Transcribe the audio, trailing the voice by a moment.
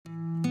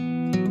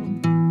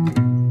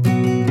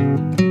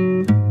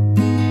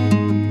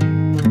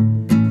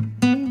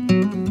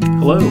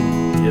Hello,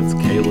 it's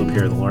Caleb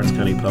here at the Lawrence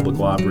County Public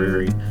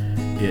Library.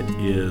 It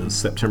is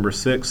September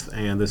 6th,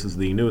 and this is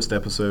the newest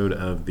episode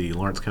of the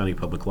Lawrence County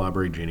Public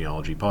Library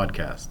Genealogy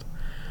Podcast.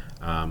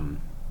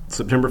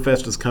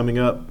 Septemberfest is coming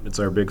up. It's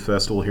our big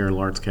festival here in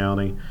Lawrence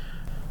County.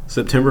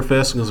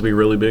 Septemberfest is going to be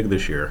really big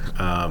this year.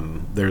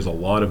 There's a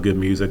lot of good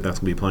music that's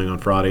going to be playing on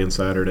Friday and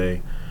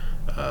Saturday.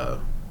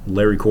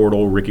 Larry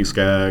Cordell, Ricky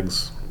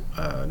Skaggs,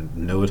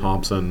 Noah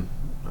Thompson,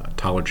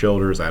 Tyler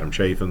Childers, Adam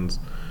Chaffins,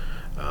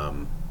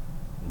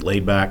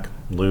 Laid Back,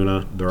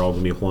 Luna, they're all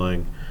going to be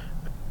playing.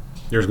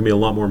 There's going to be a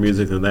lot more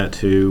music than that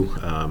too.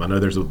 I know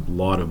there's a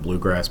lot of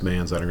bluegrass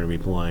bands that are going to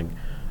be playing.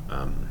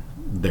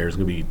 There's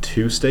going to be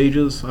two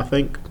stages, I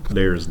think.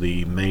 There's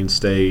the main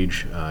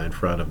stage in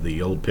front of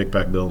the old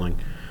Pickpack building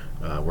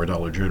where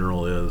Dollar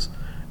General is,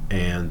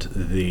 and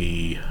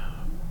the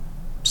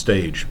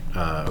stage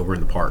over in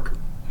the park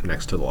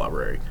next to the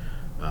library.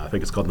 I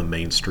think it's called the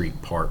Main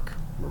Street Park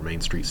or Main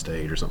Street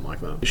Stage or something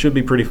like that. It should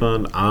be pretty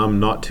fun. I'm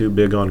not too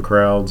big on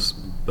crowds,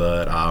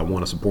 but I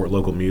want to support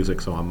local music,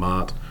 so I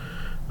might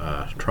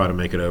try to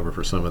make it over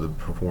for some of the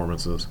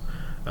performances.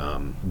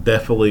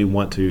 Definitely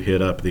want to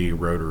hit up the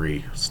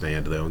Rotary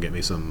stand though and get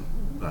me some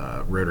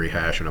Rotary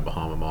hash and a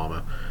Bahama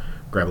Mama.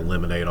 Grab a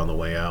lemonade on the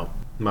way out.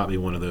 Might be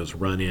one of those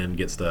run in,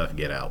 get stuff,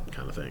 get out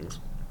kind of things.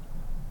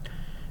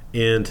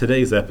 In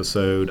today's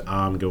episode,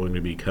 I'm going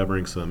to be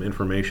covering some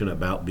information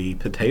about the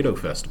Potato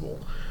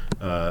Festival.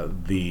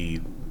 The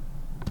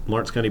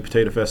Lawrence County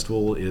Potato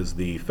Festival is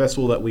the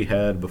festival that we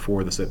had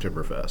before the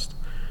Septemberfest.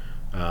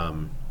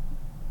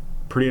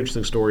 Pretty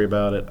interesting story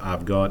about it.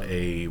 I've got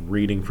a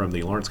reading from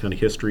the Lawrence County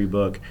History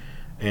book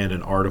and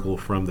an article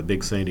from the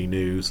Big Sandy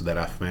News that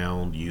I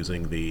found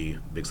using the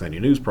Big Sandy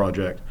News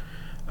project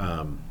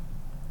right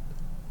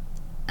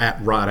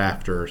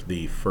after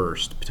the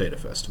first Potato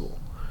Festival.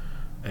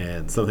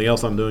 And something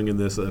else I'm doing in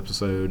this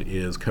episode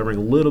is covering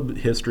a little bit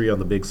history on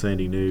the Big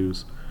Sandy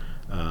News.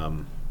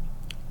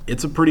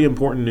 It's a pretty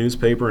important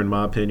newspaper, in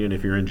my opinion,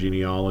 if you're in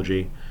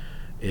genealogy.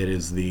 It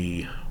is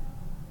the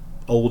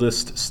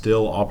oldest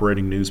still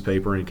operating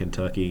newspaper in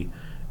Kentucky.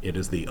 It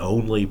is the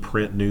only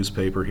print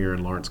newspaper here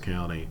in Lawrence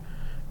County,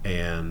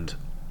 and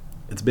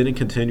it's been in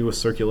continuous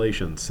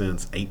circulation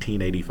since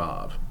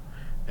 1885,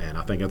 and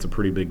I think that's a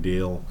pretty big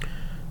deal.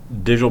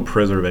 Digital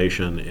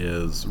preservation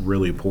is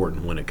really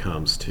important when it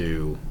comes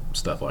to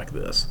stuff like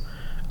this.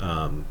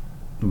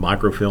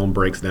 Microfilm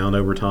breaks down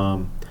over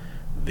time.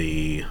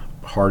 The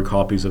hard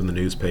copies of the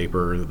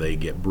newspaper, they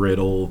get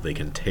brittle, they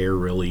can tear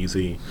real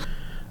easy,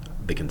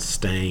 they can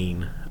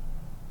stain.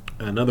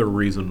 Another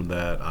reason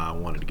that I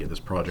wanted to get this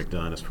project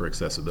done is for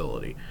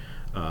accessibility.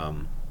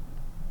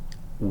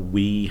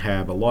 We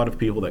have a lot of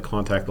people that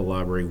contact the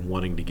library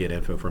wanting to get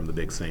info from the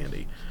Big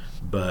Sandy,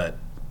 but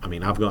I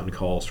mean, I've gotten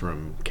calls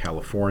from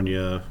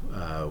California,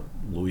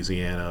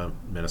 Louisiana,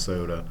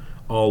 Minnesota,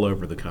 all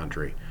over the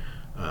country,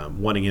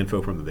 wanting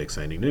info from the Big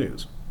Sandy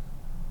News.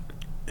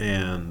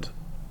 And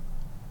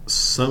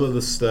some of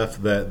the stuff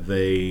that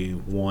they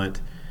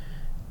want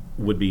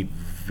would be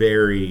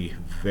very,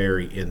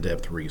 very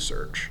in-depth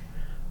research,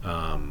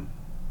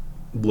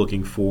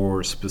 looking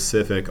for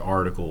specific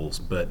articles,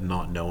 but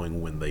not knowing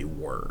when they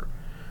were.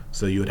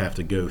 So you would have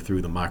to go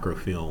through the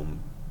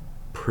microfilm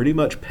pretty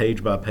much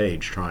page by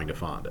page trying to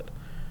find it.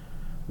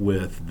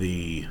 With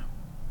the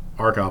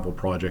archival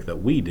project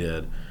that we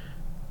did,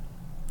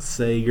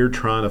 say you're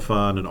trying to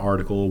find an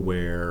article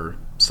where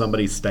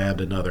somebody stabbed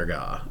another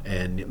guy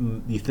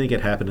and you think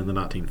it happened in the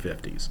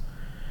 1950s.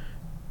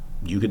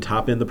 You could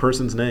type in the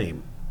person's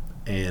name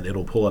and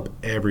it'll pull up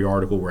every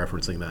article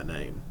referencing that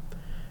name.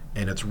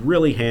 And it's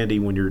really handy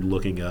when you're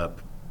looking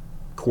up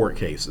court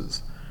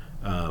cases,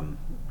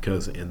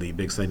 because in the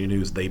Big Sandy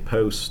News they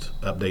post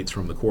updates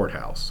from the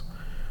courthouse.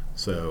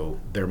 So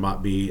there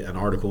might be an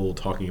article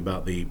talking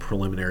about the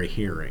preliminary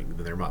hearing.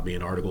 Then there might be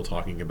an article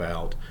talking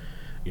about,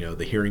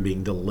 the hearing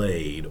being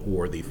delayed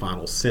or the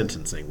final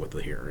sentencing with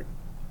the hearing.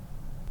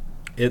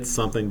 It's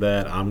something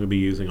that I'm going to be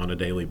using on a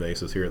daily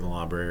basis here at the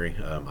library.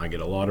 I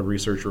get a lot of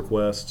research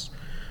requests.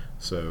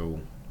 So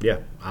yeah,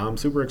 I'm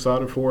super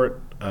excited for it.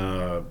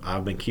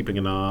 I've been keeping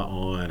an eye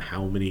on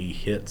how many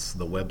hits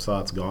the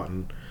website's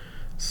gotten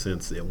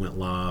since it went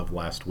live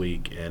last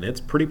week, and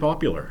it's pretty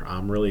popular.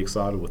 I'm really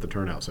excited with the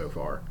turnout so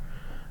far.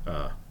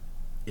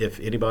 If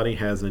anybody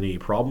has any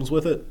problems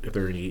with it, if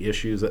there are any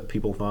issues that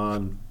people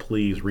find,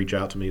 please reach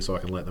out to me so I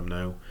can let them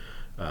know.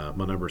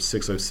 My number is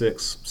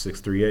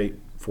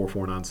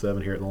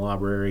 606-638-4497 here at the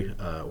library,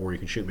 or you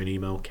can shoot me an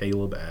email,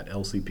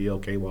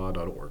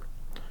 caleb@lcplky.org.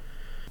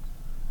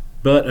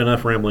 But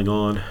enough rambling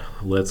on.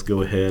 Let's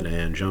go ahead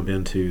and jump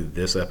into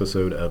this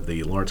episode of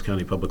the Lawrence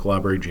County Public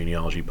Library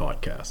Genealogy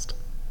Podcast.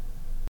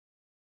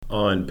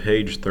 On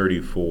page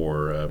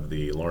 34 of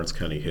the Lawrence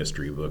County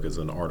History book is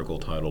an article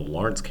titled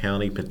Lawrence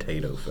County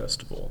Potato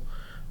Festival.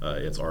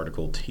 It's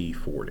article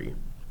T40.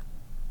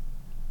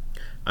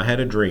 I had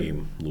a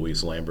dream,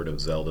 Louise Lambert of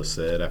Zelda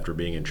said after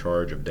being in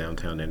charge of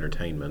downtown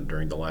entertainment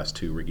during the last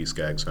two Ricky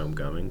Skaggs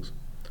homecomings.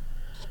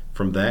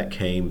 From that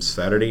came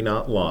Saturday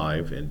Night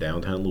Live in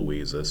downtown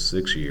Louisa,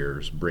 6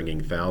 years, bringing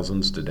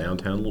thousands to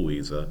downtown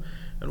Louisa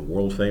and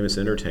world-famous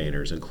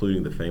entertainers,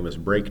 including the famous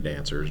break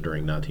dancers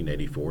during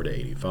 1984 to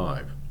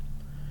 85.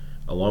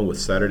 Along with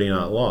Saturday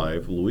Night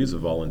Live, Louisa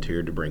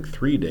volunteered to bring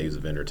 3 days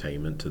of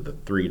entertainment to the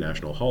 3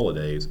 national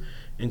holidays,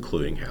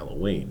 including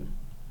Halloween.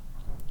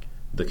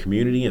 The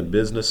community and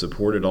business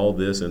supported all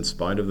this in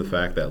spite of the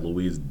fact that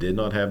Louise did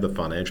not have the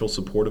financial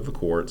support of the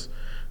courts,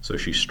 so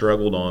she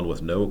struggled on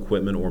with no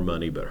equipment or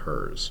money but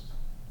hers.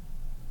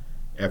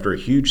 After a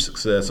huge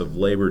success of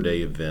Labor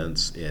Day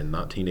events in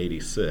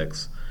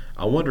 1986,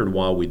 I wondered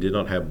why we did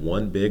not have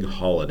one big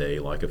holiday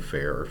like a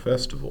fair or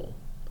festival.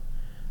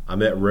 I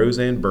met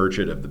Roseanne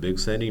Burchett of the Big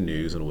Sandy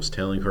News and was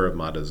telling her of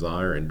my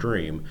desire and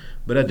dream,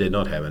 but I did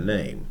not have a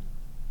name.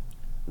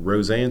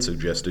 Roseanne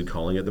suggested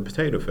calling it the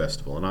Potato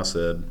Festival, and I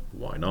said,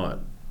 why not?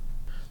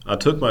 I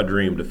took my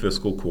dream to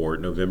fiscal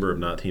court November of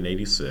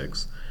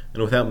 1986,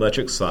 and without much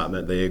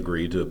excitement they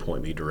agreed to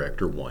appoint me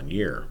director 1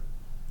 year.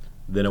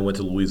 Then I went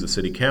to Louisa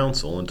City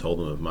Council and told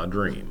them of my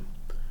dream.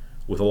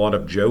 With a lot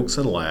of jokes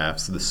and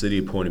laughs, the city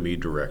appointed me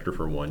director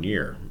for 1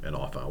 year, and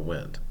off I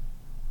went.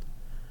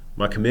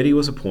 My committee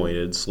was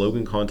appointed,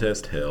 slogan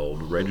contest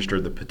held,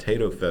 registered the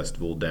Potato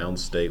Festival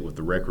downstate with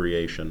the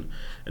recreation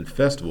and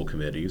festival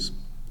committees,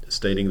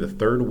 stating the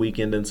third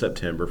weekend in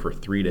September for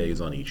 3 days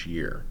on each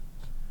year.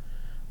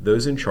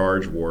 Those in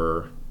charge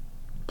were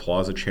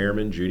Plaza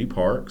Chairman Judy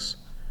Parks,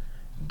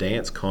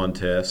 Dance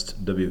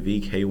Contest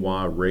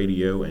WVKY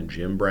Radio and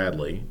Jim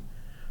Bradley,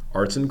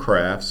 Arts and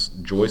Crafts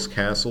Joyce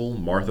Castle,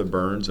 Martha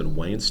Burns, and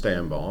Wayne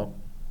Stambaugh,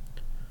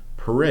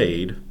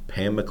 Parade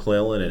Pam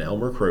McClellan and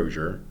Elmer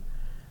Crozier,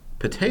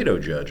 Potato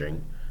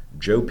Judging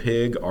Joe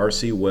Pig,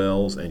 R.C.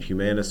 Wells, and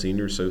Humana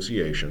Senior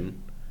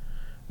Association,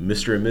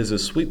 Mr. and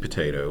Mrs. Sweet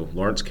Potato,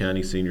 Lawrence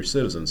County Senior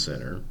Citizen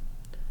Center,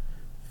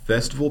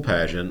 Festival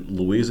Pageant,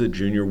 Louisa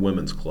Junior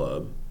Women's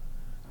Club,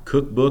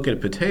 Cookbook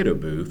and Potato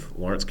Booth,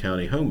 Lawrence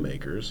County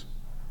Homemakers,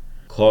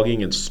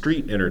 Clogging and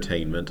Street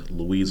Entertainment,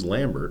 Louise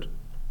Lambert,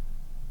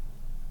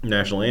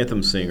 National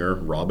Anthem Singer,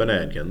 Robin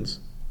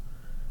Adkins,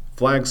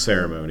 Flag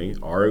Ceremony,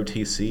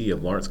 ROTC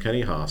of Lawrence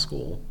County High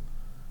School,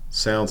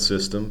 Sound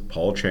System,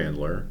 Paul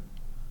Chandler,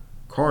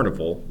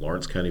 Carnival,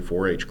 Lawrence County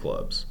 4-H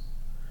Clubs.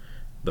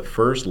 The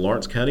first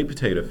Lawrence County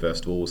Potato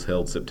Festival was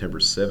held September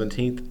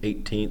 17th,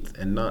 18th,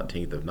 and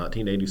 19th of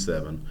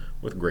 1987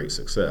 with great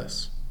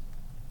success.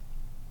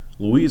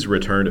 Louise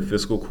returned to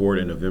fiscal court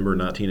in November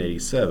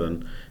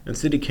 1987 and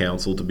City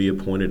Council to be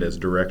appointed as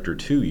director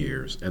 2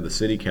 years, and the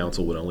City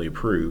Council would only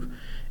approve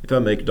if I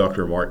make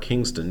Dr. Mark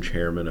Kingston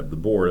chairman of the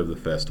board of the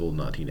festival in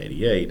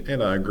 1988,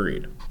 and I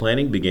agreed.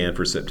 Planning began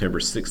for September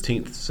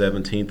 16th,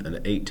 17th, and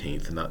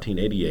 18th,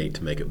 1988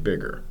 to make it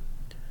bigger.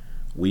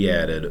 We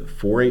added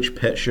 4-H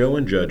Pet Show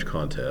and Judge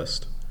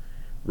Contest,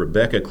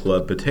 Rebecca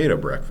Club Potato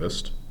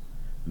Breakfast,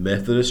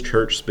 Methodist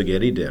Church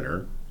Spaghetti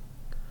Dinner,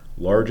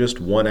 largest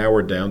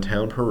 1-hour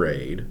downtown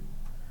parade,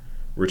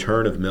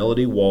 return of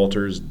Melody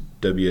Walters,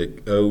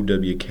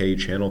 WOWK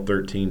Channel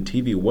 13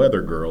 TV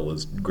Weather Girl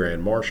as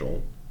Grand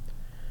Marshal,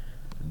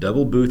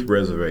 double booth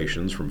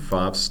reservations from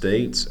 5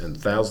 states, and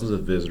thousands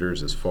of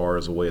visitors as far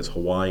away as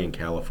Hawaii and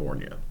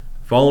California.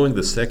 Following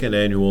the second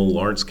annual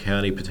Lawrence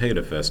County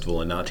Potato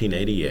Festival in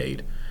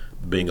 1988,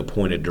 being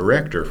appointed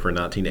director for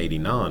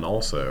 1989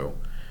 also,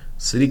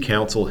 City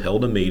Council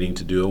held a meeting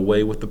to do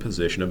away with the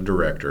position of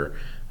director,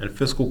 and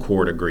fiscal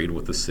court agreed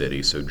with the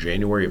city, so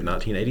January of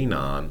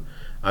 1989,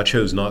 I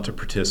chose not to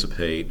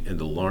participate in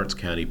the Lawrence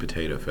County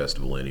Potato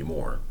Festival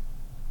anymore.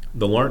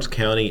 The Lawrence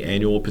County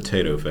Annual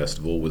Potato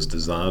Festival was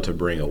designed to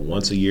bring a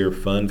once-a-year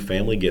fun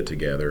family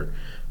get-together,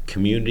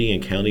 community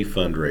and county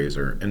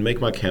fundraiser, and make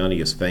my county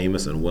as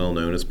famous and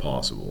well-known as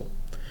possible.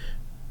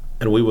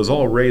 And we was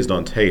all raised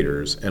on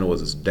taters, and it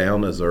was as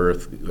down as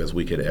earth as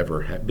we could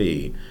ever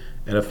be,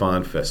 and a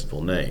fine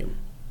festival name.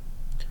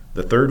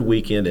 The third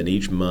weekend in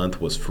each month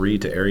was free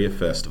to area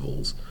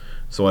festivals,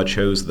 so I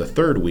chose the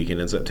third weekend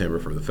in September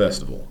for the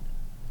festival.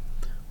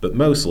 But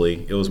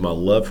mostly, it was my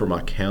love for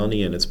my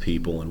county and its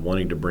people and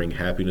wanting to bring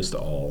happiness to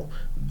all.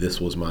 This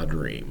was my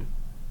dream.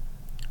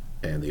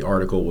 And the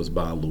article was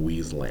by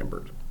Louise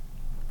Lambert.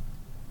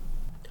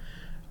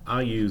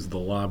 I used the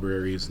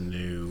library's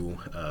new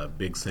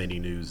Big Sandy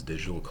News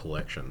digital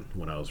collection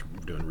when I was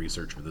doing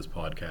research for this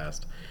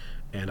podcast,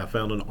 and I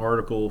found an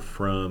article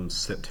from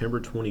September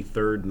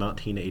 23rd,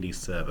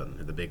 1987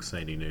 in the Big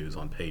Sandy News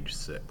on page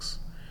 6.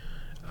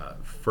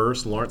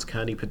 First Lawrence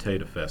County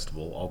Potato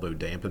Festival, although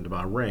dampened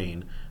by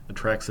rain,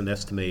 attracts an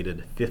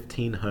estimated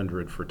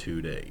 1,500 for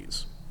 2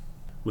 days.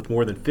 With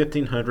more than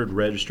 1,500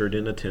 registered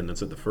in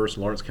attendance at the first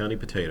Lawrence County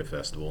Potato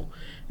Festival,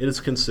 it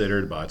is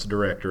considered by its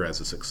director as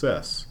a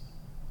success.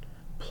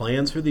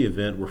 Plans for the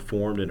event were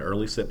formed in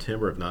early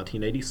September of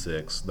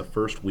 1986, the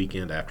first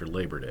weekend after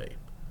Labor Day.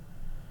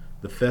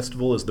 The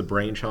festival is the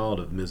brainchild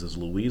of Mrs.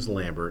 Louise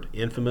Lambert,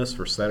 infamous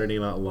for Saturday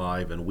Night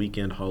Live and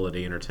weekend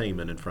holiday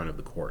entertainment in front of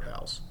the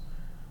courthouse.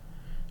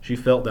 She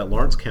felt that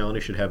Lawrence County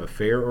should have a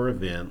fair or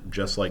event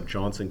just like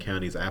Johnson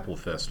County's Apple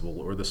Festival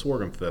or the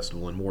Sorghum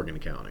Festival in Morgan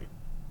County.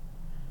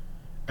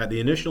 At the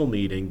initial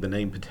meeting, the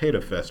name Potato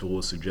Festival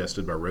was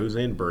suggested by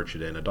Roseanne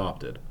Burchett and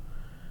adopted.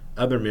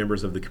 Other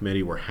members of the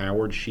committee were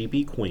Howard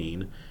Sheepy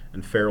Queen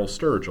and Farrell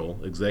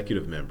Sturgill,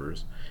 executive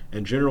members,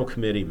 and general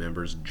committee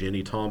members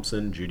Jenny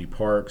Thompson, Judy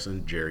Parks,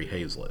 and Jerry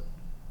Hazlett.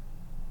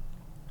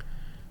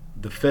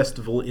 The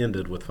festival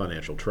ended with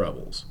financial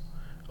troubles.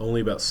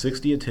 Only about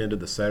 60 attended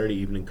the Saturday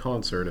evening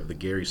concert of the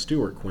Gary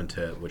Stewart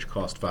Quintet, which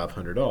cost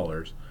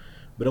 $500,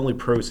 but only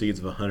proceeds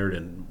of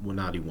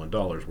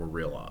 $191 were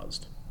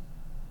realized.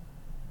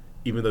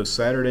 Even though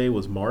Saturday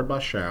was marred by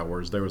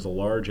showers, there was a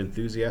large,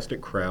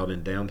 enthusiastic crowd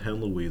in downtown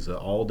Louisa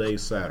all day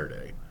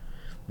Saturday.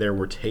 There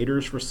were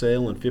taters for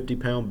sale in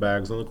 50-pound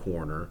bags on the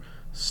corner,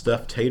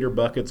 stuffed tater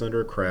buckets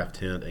under a craft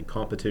tent, and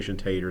competition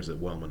taters at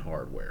Wellman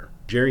Hardware.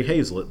 Jerry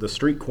Hazlett, the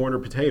street corner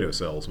potato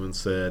salesman,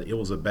 said it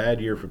was a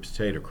bad year for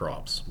potato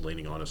crops,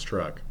 leaning on his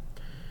truck.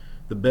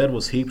 The bed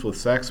was heaped with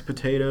sacks of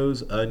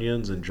potatoes,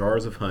 onions, and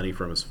jars of honey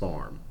from his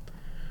farm.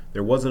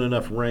 There wasn't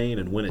enough rain,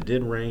 and when it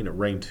did rain, it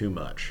rained too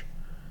much.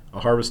 I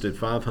harvested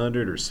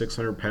 500 or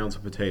 600 pounds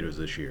of potatoes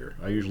this year.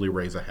 I usually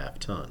raise a half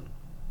ton.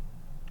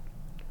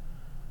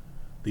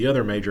 The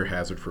other major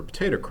hazard for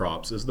potato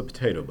crops is the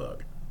potato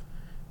bug.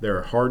 There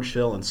are hard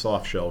shell and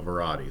soft shell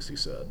varieties, he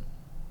said.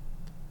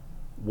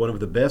 One of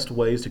the best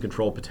ways to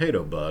control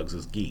potato bugs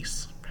is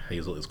geese,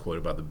 Hazlett is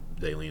quoted by the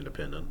Daily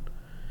Independent.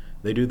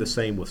 They do the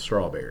same with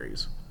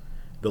strawberries.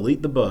 They'll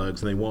eat the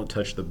bugs and they won't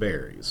touch the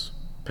berries.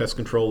 Pest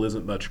control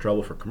isn't much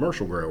trouble for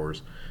commercial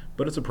growers,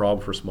 but it's a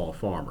problem for small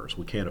farmers.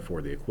 We can't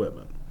afford the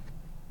equipment.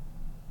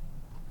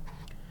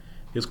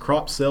 His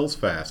crop sells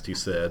fast, he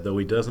said, though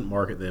he doesn't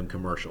market them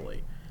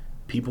commercially.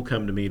 People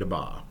come to me to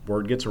buy.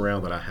 Word gets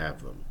around that I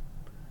have them.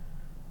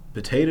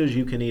 Potatoes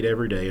you can eat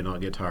every day and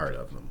not get tired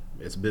of them.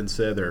 It's been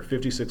said there are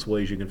 56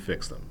 ways you can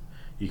fix them.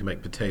 You can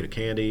make potato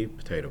candy,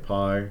 potato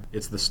pie.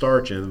 It's the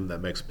starch in them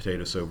that makes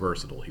potatoes so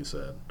versatile, he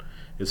said.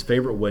 His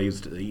favorite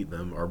ways to eat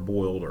them are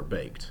boiled or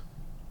baked.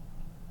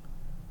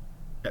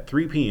 At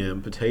 3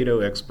 p.m., potato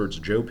experts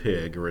Joe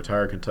Pigg, a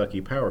retired Kentucky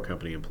Power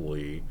Company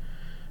employee,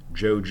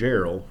 Joe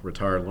Jarrell,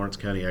 retired Lawrence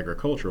County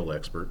agricultural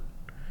expert,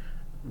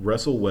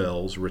 Russell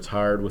Wells,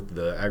 retired with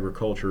the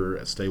Agriculture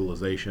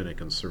Stabilization and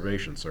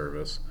Conservation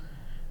Service,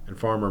 and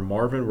farmer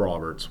Marvin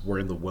Roberts were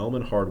in the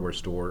Wellman Hardware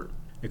store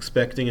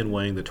expecting and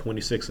weighing the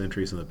 26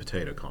 entries in the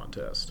potato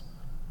contest.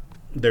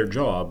 Their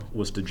job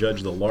was to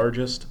judge the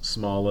largest,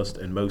 smallest,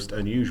 and most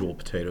unusual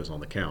potatoes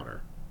on the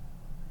counter.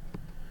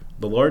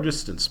 The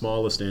largest and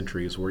smallest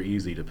entries were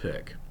easy to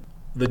pick.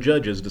 The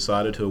judges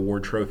decided to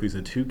award trophies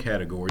in 2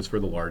 categories for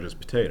the largest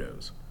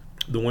potatoes.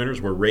 The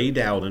winners were Ray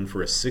Dowden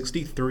for a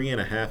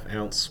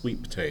 63.5-ounce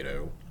sweet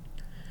potato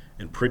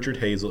and Pritchard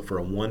Hazlett for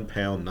a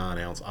 1-pound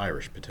 9-ounce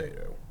Irish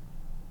potato.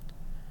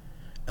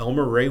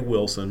 Elmer Ray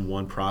Wilson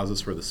won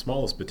prizes for the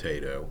smallest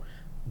potato,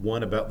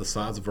 one about the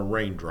size of a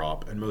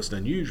raindrop, and most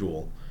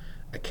unusual,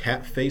 a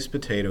cat-faced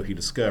potato he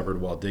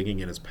discovered while digging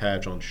in his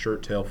patch on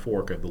Shirt-tail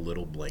Fork of the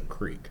Little Blank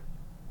Creek.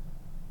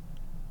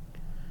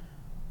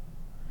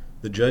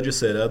 The judges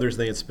said others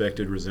they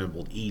inspected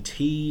resembled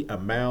E.T., a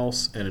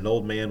mouse, and an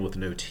old man with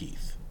no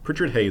teeth.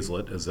 Pritchard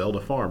Hazlett, a Zelda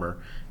farmer,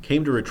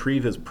 came to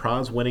retrieve his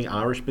prize-winning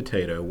Irish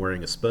potato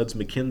wearing a Spuds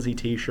MacKenzie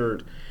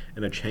t-shirt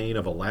and a chain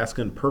of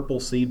Alaskan purple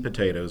seed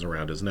potatoes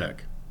around his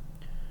neck.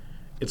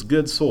 It's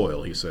good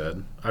soil, he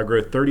said. I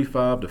grow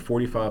 35 to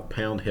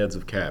 45-pound heads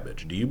of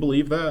cabbage. Do you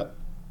believe that?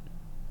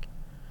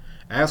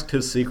 Asked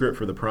his secret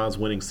for the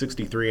prize-winning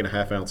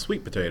 63.5-ounce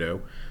sweet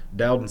potato,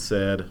 Dowden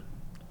said,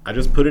 I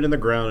just put it in the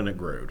ground and it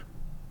growed.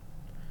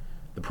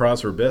 The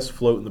prize for best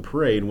float in the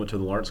parade went to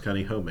the Lawrence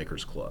County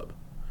Homemakers Club.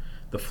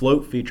 The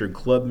float featured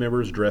club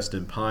members dressed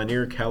in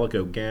pioneer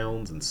calico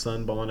gowns and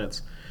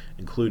sunbonnets,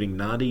 including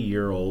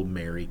 90-year-old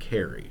Mary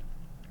Carey.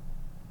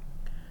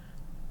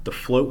 The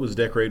float was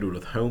decorated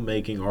with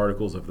homemaking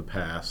articles of the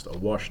past, a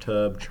wash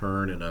tub,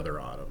 churn, and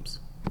other items.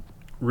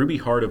 Ruby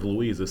Hart of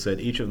Louisa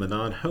said each of the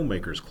 9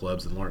 homemakers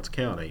clubs in Lawrence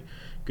County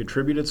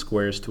contributed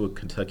squares to a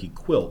Kentucky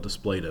quilt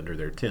displayed under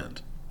their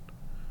tent.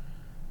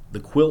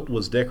 The quilt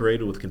was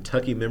decorated with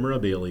Kentucky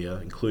memorabilia,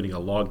 including a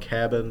log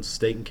cabin,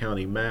 state and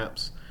county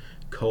maps,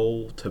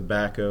 coal,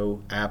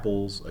 tobacco,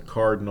 apples, a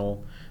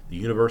cardinal, the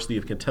University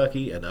of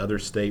Kentucky, and other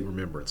state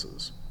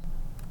remembrances.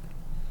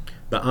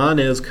 The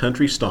Inez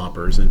country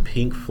stompers in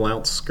pink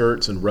flounced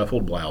skirts and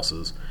ruffled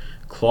blouses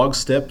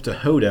clog-stepped to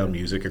hoedown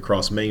music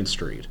across Main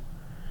Street.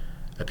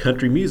 A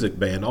country music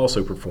band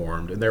also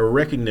performed, and there were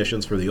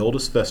recognitions for the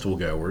oldest festival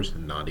goers,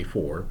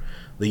 94,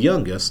 the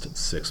youngest,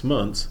 6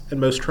 months, and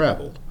most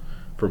traveled,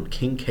 from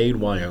Kincaid,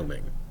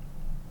 Wyoming.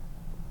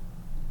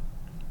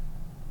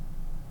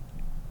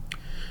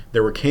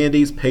 There were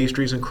candies,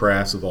 pastries, and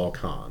crafts of all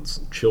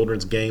kinds,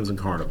 children's games and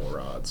carnival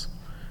rides.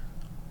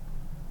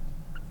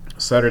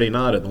 Saturday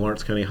night at the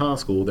Lawrence County High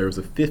School, there was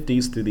a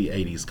 50s through the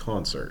 80s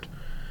concert.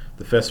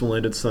 The festival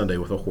ended Sunday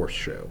with a horse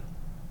show.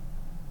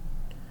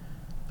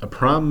 A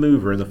prime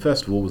mover in the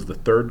festival was the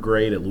 3rd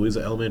grade at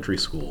Louisa Elementary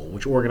School,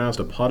 which organized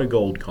a pot of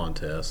gold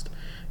contest,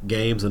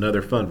 games, and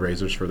other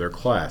fundraisers for their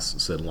class,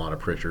 said Lana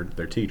Pritchard,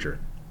 their teacher.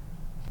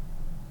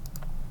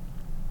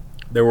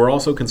 There were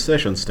also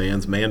concession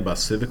stands manned by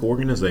civic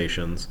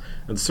organizations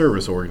and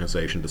service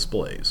organization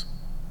displays.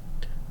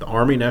 The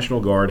Army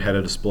National Guard had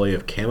a display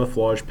of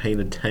camouflage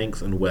painted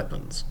tanks and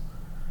weapons.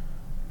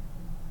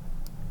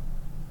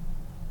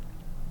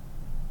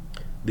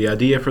 The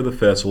idea for the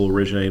festival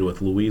originated with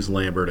Louise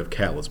Lambert of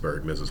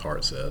Catlettsburg, Mrs.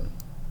 Hart said.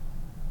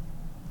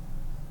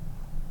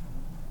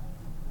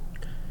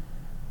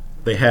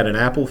 They had an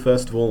apple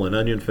festival, an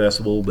onion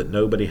festival, but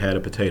nobody had a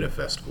potato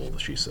festival,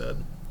 she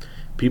said.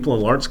 People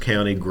in Lawrence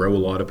County grow a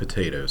lot of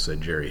potatoes,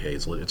 said Jerry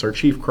Hazlett. It's our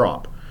chief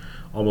crop.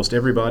 Almost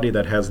everybody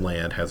that has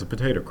land has a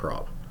potato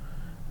crop.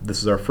 This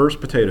is our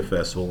first potato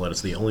festival, and it's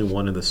the only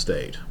one in the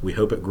state. We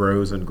hope it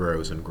grows and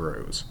grows and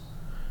grows.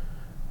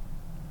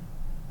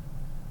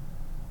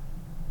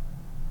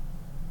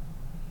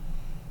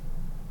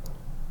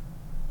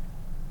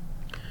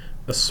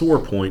 A sore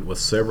point with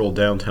several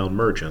downtown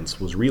merchants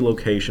was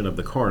relocation of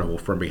the carnival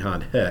from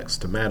behind Hex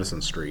to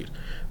Madison Street,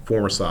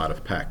 former site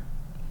of Pack.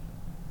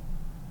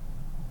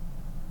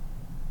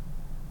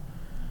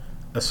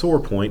 A sore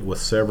point with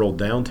several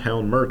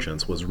downtown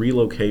merchants was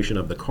relocation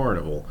of the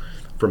carnival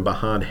from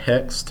behind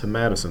Hex to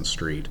Madison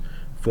Street,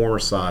 former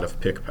site of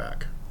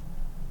Pickpack.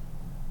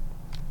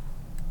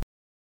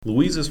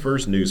 Louisa's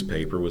first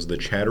newspaper was the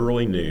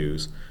Chatteroy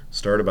News,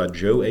 started by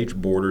Joe H.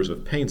 Borders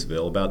of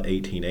Paintsville about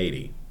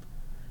 1880.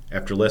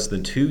 After less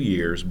than 2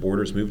 years,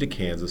 Borders moved to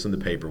Kansas and the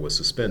paper was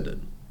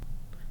suspended.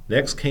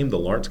 Next came the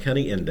Lawrence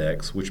County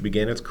Index, which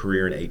began its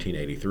career in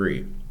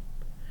 1883.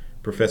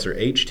 Professor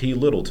H.T.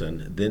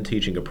 Littleton, then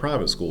teaching a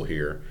private school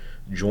here,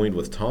 joined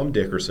with Tom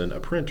Dickerson, a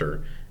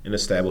printer, in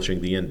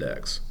establishing the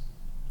Index.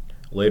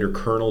 Later,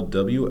 Colonel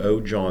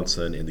W.O.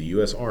 Johnson in the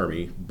U.S.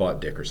 Army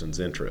bought Dickerson's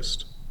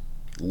interest.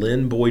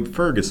 Lynn Boyd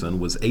Ferguson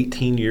was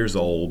 18 years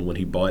old when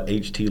he bought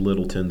H.T.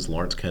 Littleton's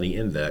Lawrence County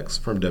Index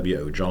from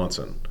W.O.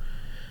 Johnson.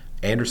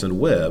 Anderson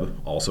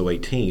Webb, also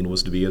 18,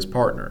 was to be his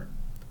partner.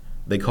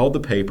 They called the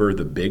paper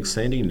the Big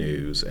Sandy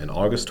News, and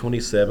August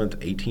 27,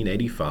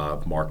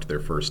 1885 marked their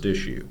first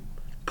issue.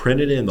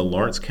 Printed in the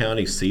Lawrence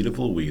County seat of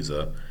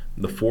Louisa,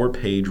 the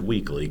 4-page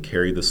weekly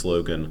carried the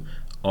slogan,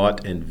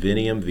 Aut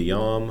inveniam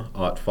viam,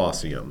 aut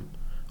faciam,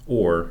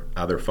 or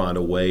either find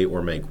a way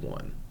or make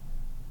one.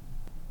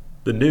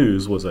 The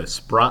News was a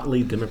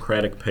sprightly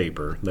Democratic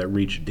paper that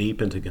reached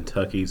deep into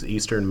Kentucky's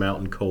eastern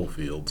mountain coal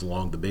fields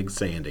along the Big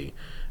Sandy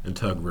and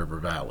Tug River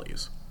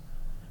valleys.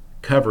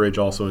 Coverage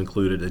also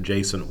included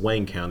adjacent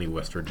Wayne County,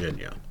 West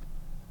Virginia.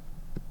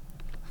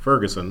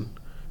 Ferguson,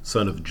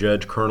 son of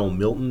Judge Colonel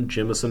Milton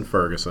Jemison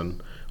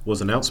Ferguson, was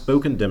an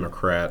outspoken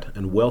Democrat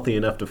and wealthy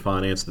enough to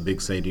finance the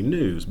Big Sandy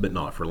News, but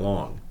not for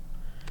long.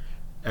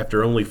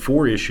 After only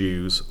 4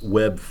 issues,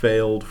 Webb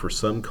failed, for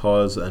some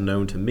cause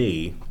unknown to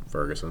me,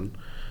 Ferguson,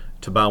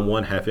 to buy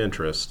 1/2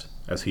 interest,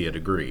 as he had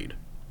agreed.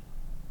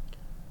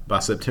 By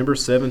September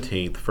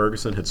 17th,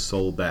 Ferguson had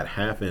sold that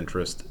half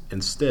interest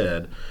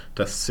instead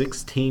to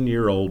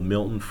 16-year-old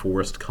Milton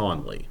Forrest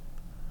Conley.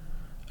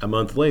 A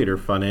month later,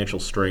 financial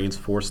strains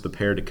forced the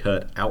pair to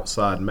cut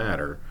outside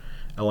matter,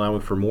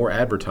 allowing for more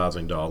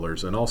advertising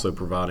dollars and also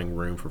providing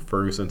room for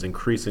Ferguson's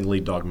increasingly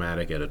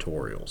dogmatic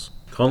editorials.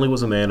 Conley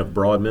was a man of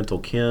broad mental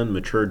ken,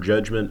 mature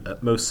judgment,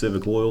 utmost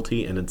civic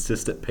loyalty, and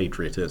insistent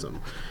patriotism,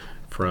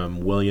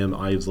 from William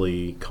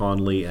Ivesley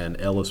Conley and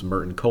Ellis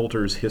Merton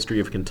Coulter's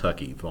History of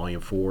Kentucky, Volume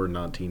 4,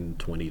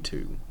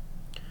 1922.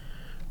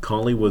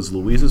 Conley was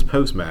Louisa's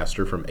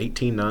postmaster from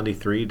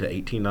 1893 to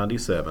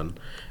 1897,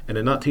 and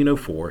in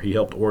 1904 he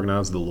helped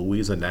organize the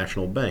Louisa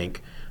National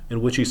Bank,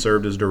 in which he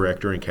served as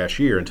director and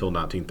cashier until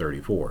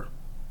 1934.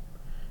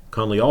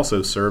 Conley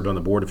also served on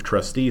the board of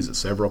trustees at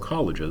several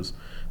colleges,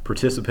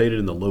 participated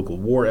in the local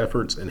war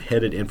efforts, and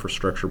headed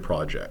infrastructure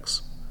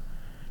projects.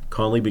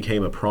 Conley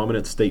became a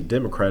prominent state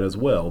Democrat as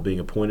well, being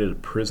appointed a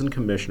prison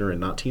commissioner in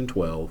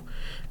 1912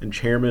 and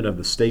chairman of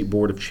the State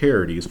Board of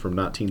Charities from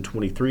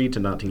 1923 to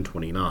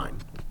 1929.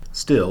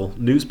 Still,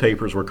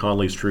 newspapers were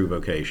Conley's true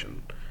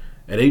vocation.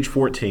 At age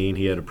 14,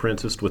 he had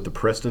apprenticed with the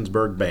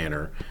Prestonsburg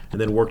Banner and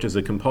then worked as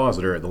a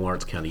compositor at the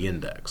Lawrence County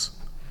Index.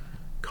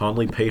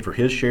 Conley paid for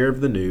his share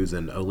of the news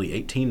in only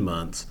 18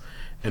 months,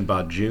 and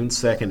by June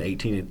 2,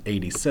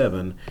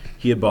 1887,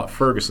 he had bought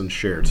Ferguson's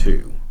share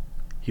too.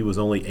 He was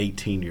only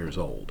 18 years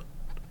old.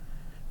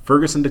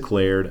 Ferguson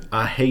declared,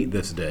 "I hate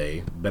this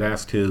day," but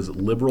asked his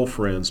liberal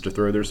friends to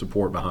throw their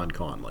support behind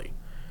Conley.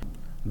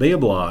 They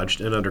obliged,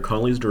 and under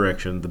Conley's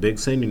direction, the Big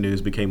Sandy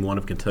News became one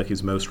of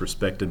Kentucky's most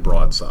respected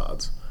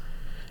broadsides.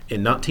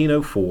 In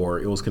 1904,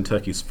 it was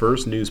Kentucky's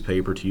first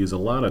newspaper to use a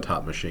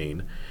linotype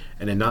machine,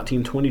 and in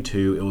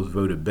 1922, it was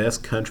voted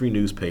best country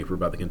newspaper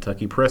by the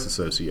Kentucky Press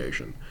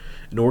Association,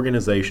 an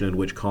organization in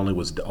which Conley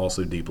was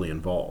also deeply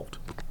involved.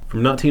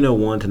 From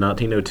 1901 to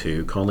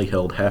 1902, Conley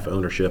held half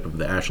ownership of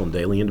the Ashland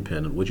Daily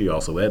Independent, which he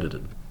also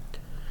edited.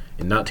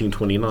 In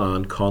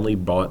 1929, Conley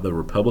bought the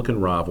Republican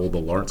rival, the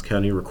Lawrence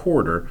County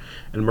Recorder,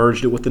 and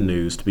merged it with the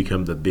News to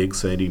become the Big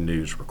Sandy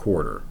News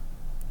Recorder.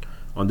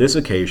 On this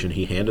occasion,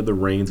 he handed the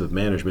reins of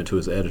management to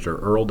his editor,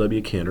 Earl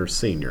W. Kenner,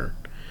 Sr.,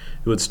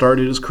 who had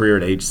started his career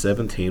at age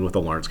 17 with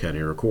the Lawrence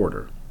County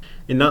Recorder.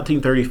 In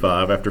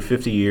 1935, after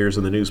 50 years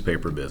in the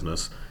newspaper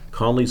business,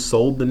 Conley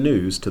sold the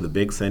News to the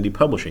Big Sandy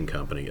Publishing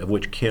Company, of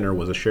which Kenner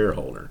was a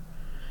shareholder.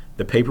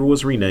 The paper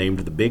was renamed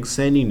the Big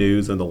Sandy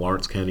News and the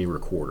Lawrence County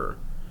Recorder.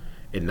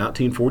 In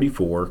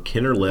 1944,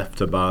 Kenner left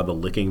to buy the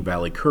Licking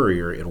Valley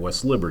Courier in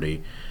West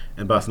Liberty,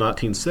 and by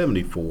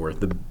 1974,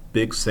 the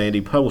Big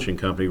Sandy Publishing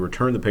Company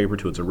returned the paper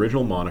to its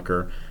original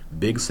moniker,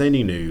 Big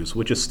Sandy News,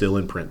 which is still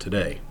in print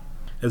today.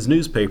 As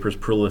newspapers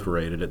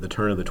proliferated at the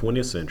turn of the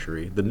 20th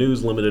century, the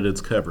news limited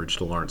its coverage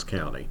to Lawrence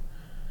County.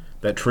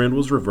 That trend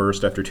was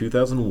reversed after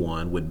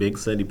 2001 when Big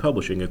Sandy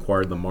Publishing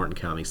acquired the Martin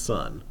County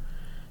Sun.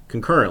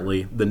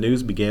 Concurrently, the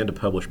news began to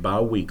publish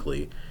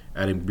bi-weekly,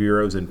 adding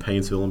bureaus in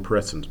Painesville and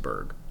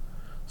Prestonsburg.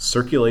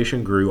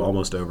 Circulation grew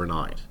almost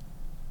overnight.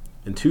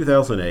 In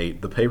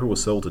 2008, the paper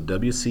was sold to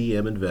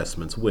WCM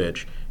Investments,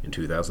 which, in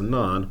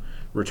 2009,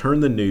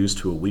 returned the news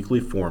to a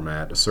weekly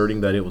format, asserting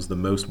that it was the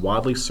most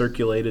widely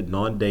circulated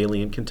non-daily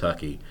in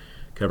Kentucky,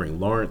 covering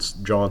Lawrence,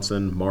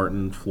 Johnson,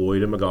 Martin,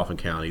 Floyd, and Magoffin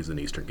counties in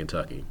eastern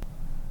Kentucky.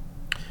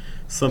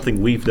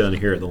 Something we've done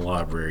here at the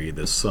library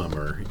this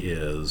summer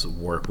is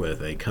work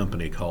with a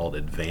company called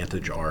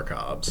Advantage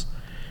Archives,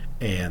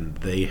 and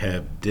they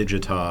have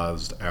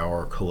digitized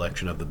our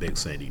collection of the Big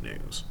Sandy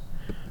News.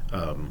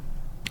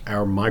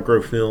 Our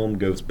microfilm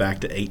goes back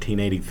to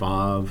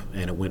 1885,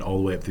 and it went all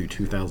the way up through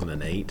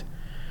 2008.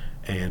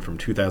 And from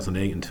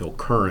 2008 until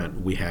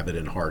current, we have it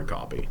in hard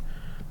copy.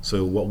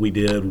 So what we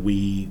did,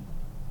 we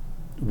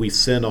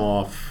sent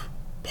off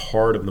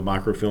part of the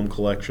microfilm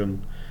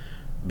collection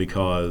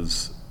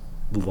because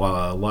the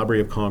Library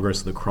of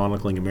Congress, the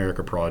Chronicling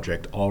America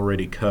Project,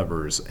 already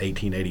covers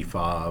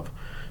 1885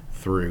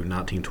 through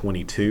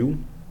 1922.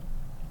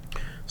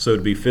 So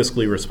to be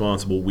fiscally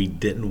responsible, we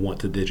didn't want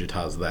to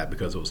digitize that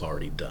because it was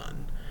already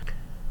done.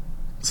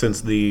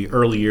 Since the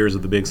early years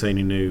of the Big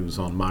Sandy News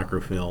on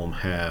microfilm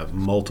have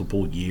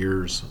multiple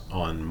years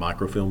on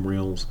microfilm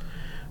reels,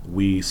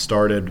 we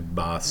started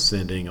by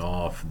sending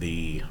off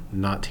the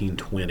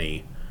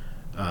 1920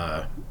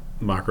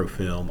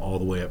 microfilm all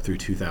the way up through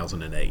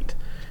 2008.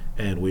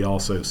 And we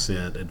also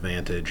sent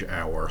Advantage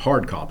our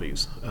hard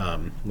copies,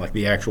 like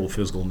the actual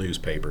physical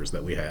newspapers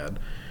that we had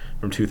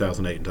from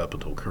 2008 and up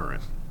until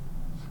current.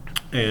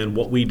 And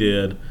what we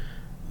did,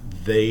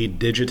 they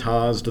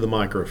digitized the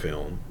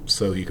microfilm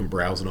so you can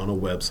browse it on a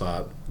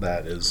website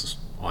that is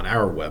on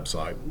our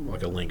website,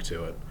 like a link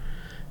to it.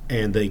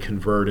 And they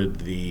converted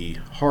the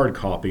hard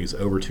copies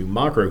over to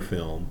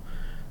microfilm,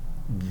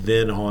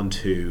 then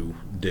onto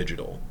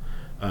digital.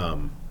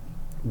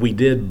 We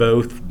did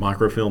both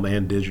microfilm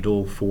and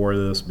digital for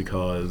this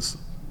because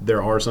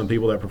there are some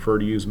people that prefer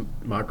to use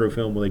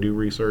microfilm when they do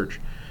research.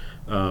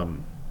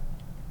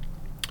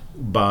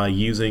 By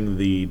using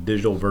the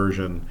digital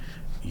version,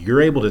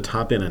 you're able to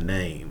type in a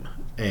name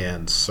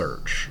and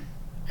search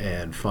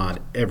and find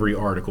every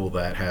article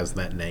that has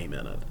that name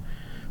in it.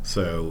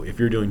 So if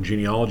you're doing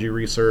genealogy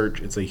research,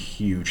 it's a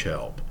huge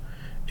help.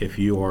 If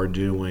you are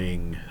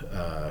doing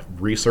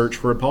research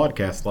for a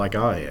podcast like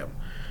I am,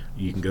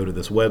 you can go to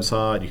this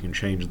website, you can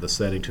change the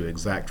setting to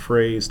exact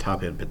phrase,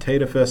 type in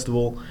Potato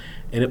Festival,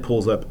 and it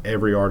pulls up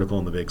every article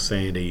in the Big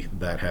Sandy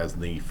that has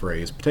the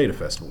phrase Potato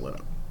Festival in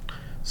it.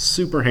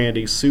 Super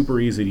handy, super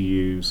easy to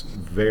use,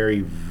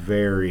 very,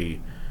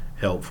 very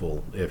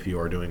helpful if you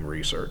are doing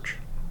research.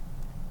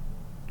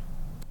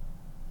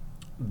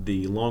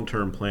 The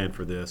long-term plan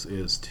for this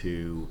is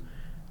to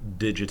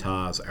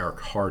digitize our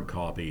hard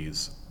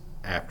copies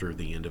after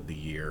the end of the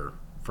year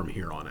from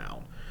here on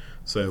out.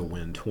 So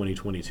when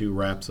 2022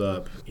 wraps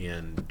up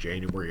in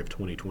January of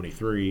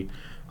 2023,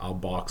 I'll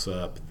box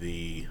up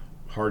the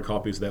hard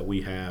copies that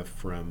we have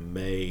from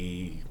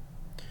May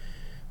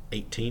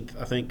 18th,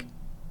 I think,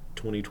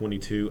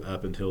 2022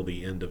 up until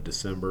the end of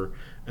December,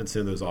 and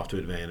send those off to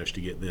Advantage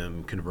to get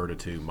them converted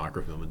to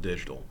microfilm and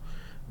digital.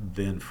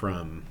 Then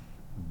from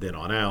then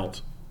on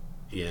out,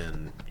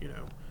 in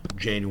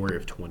January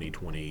of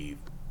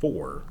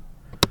 2024,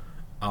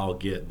 I'll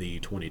get the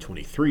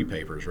 2023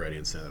 papers ready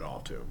and send it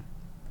off to them.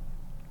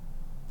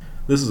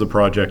 This is a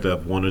project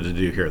I've wanted to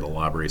do here at the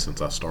library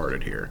since I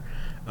started here.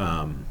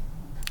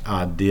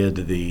 I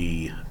did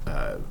the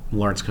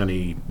Lawrence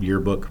County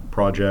Yearbook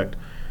project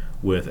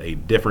with a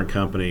different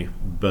company,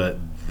 but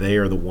they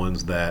are the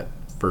ones that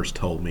first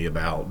told me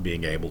about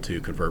being able to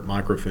convert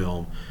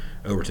microfilm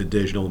over to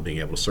digital and being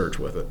able to search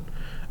with it.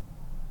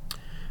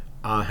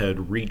 I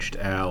had reached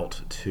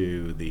out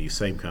to the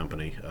same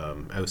company,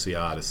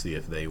 OCI, to see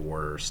if they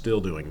were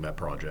still doing that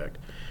project,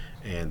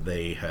 and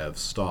they have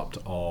stopped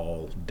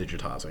all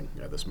digitizing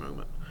at this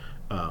moment.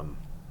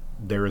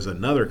 There is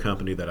another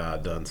company that I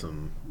had done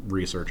some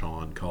research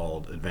on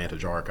called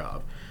Advantage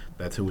Archive.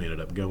 That's who we ended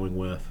up going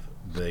with.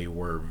 They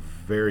were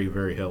very,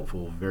 very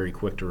helpful, very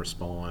quick to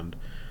respond,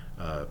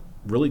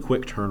 really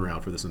quick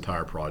turnaround for this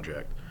entire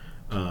project.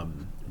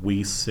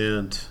 We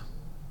sent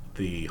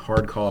the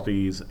hard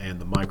copies and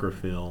the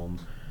microfilm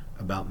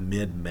about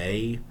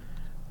mid-May,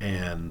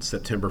 and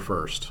September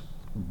 1st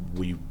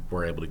we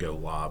were able to go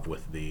live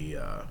with the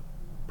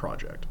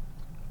project.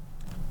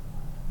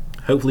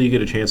 Hopefully you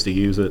get a chance to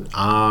use it.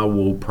 I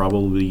will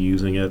probably be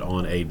using it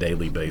on a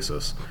daily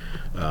basis.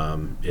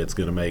 It's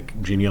going to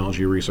make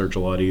genealogy research a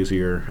lot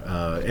easier,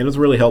 and it's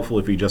really helpful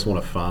if you just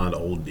want to find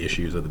old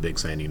issues of the Big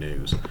Sandy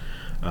News.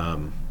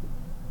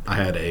 I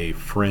had a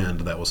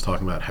friend that was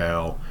talking about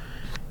how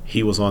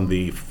he was on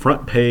the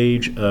front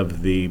page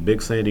of the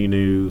Big Sandy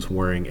News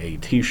wearing a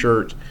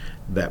T-shirt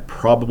that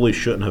probably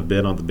shouldn't have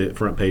been on the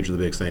front page of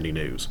the Big Sandy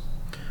News,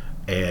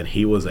 and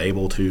he was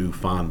able to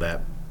find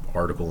that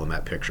article and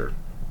that picture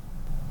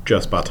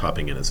just by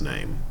typing in his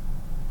name.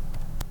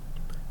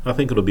 I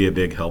think it'll be a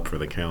big help for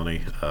the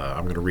county.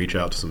 I'm going to reach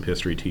out to some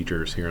history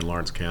teachers here in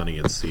Lawrence County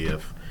and see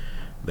if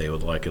they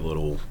would like a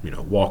little,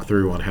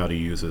 walkthrough on how to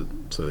use it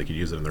so they could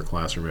use it in their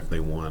classroom if they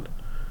want.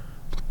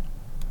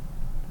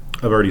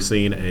 I've already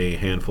seen a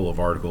handful of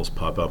articles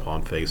pop up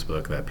on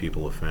Facebook that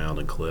people have found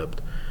and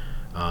clipped.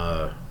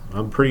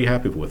 I'm pretty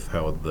happy with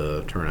how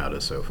the turnout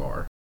is so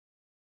far.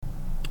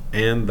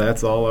 And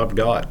that's all I've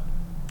got.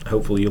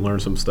 Hopefully you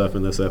learned some stuff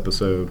in this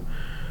episode.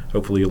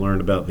 Hopefully you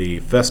learned about the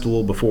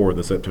festival before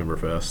the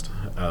Septemberfest,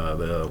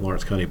 the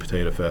Lawrence County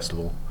Potato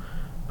Festival,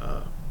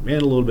 and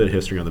a little bit of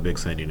history on the Big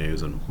Sandy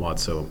News and why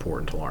it's so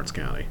important to Lawrence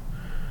County.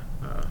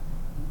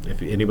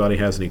 If anybody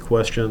has any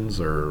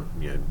questions or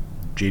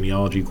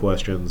genealogy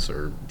questions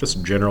or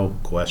just general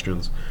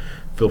questions,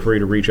 feel free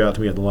to reach out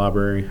to me at the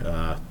library.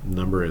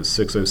 Number is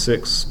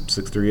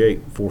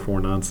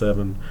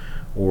 606-638-4497,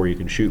 or you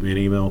can shoot me an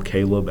email,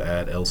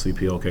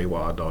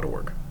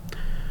 caleb@lcplky.org.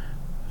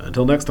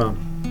 Until next time,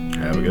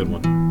 have a good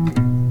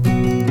one.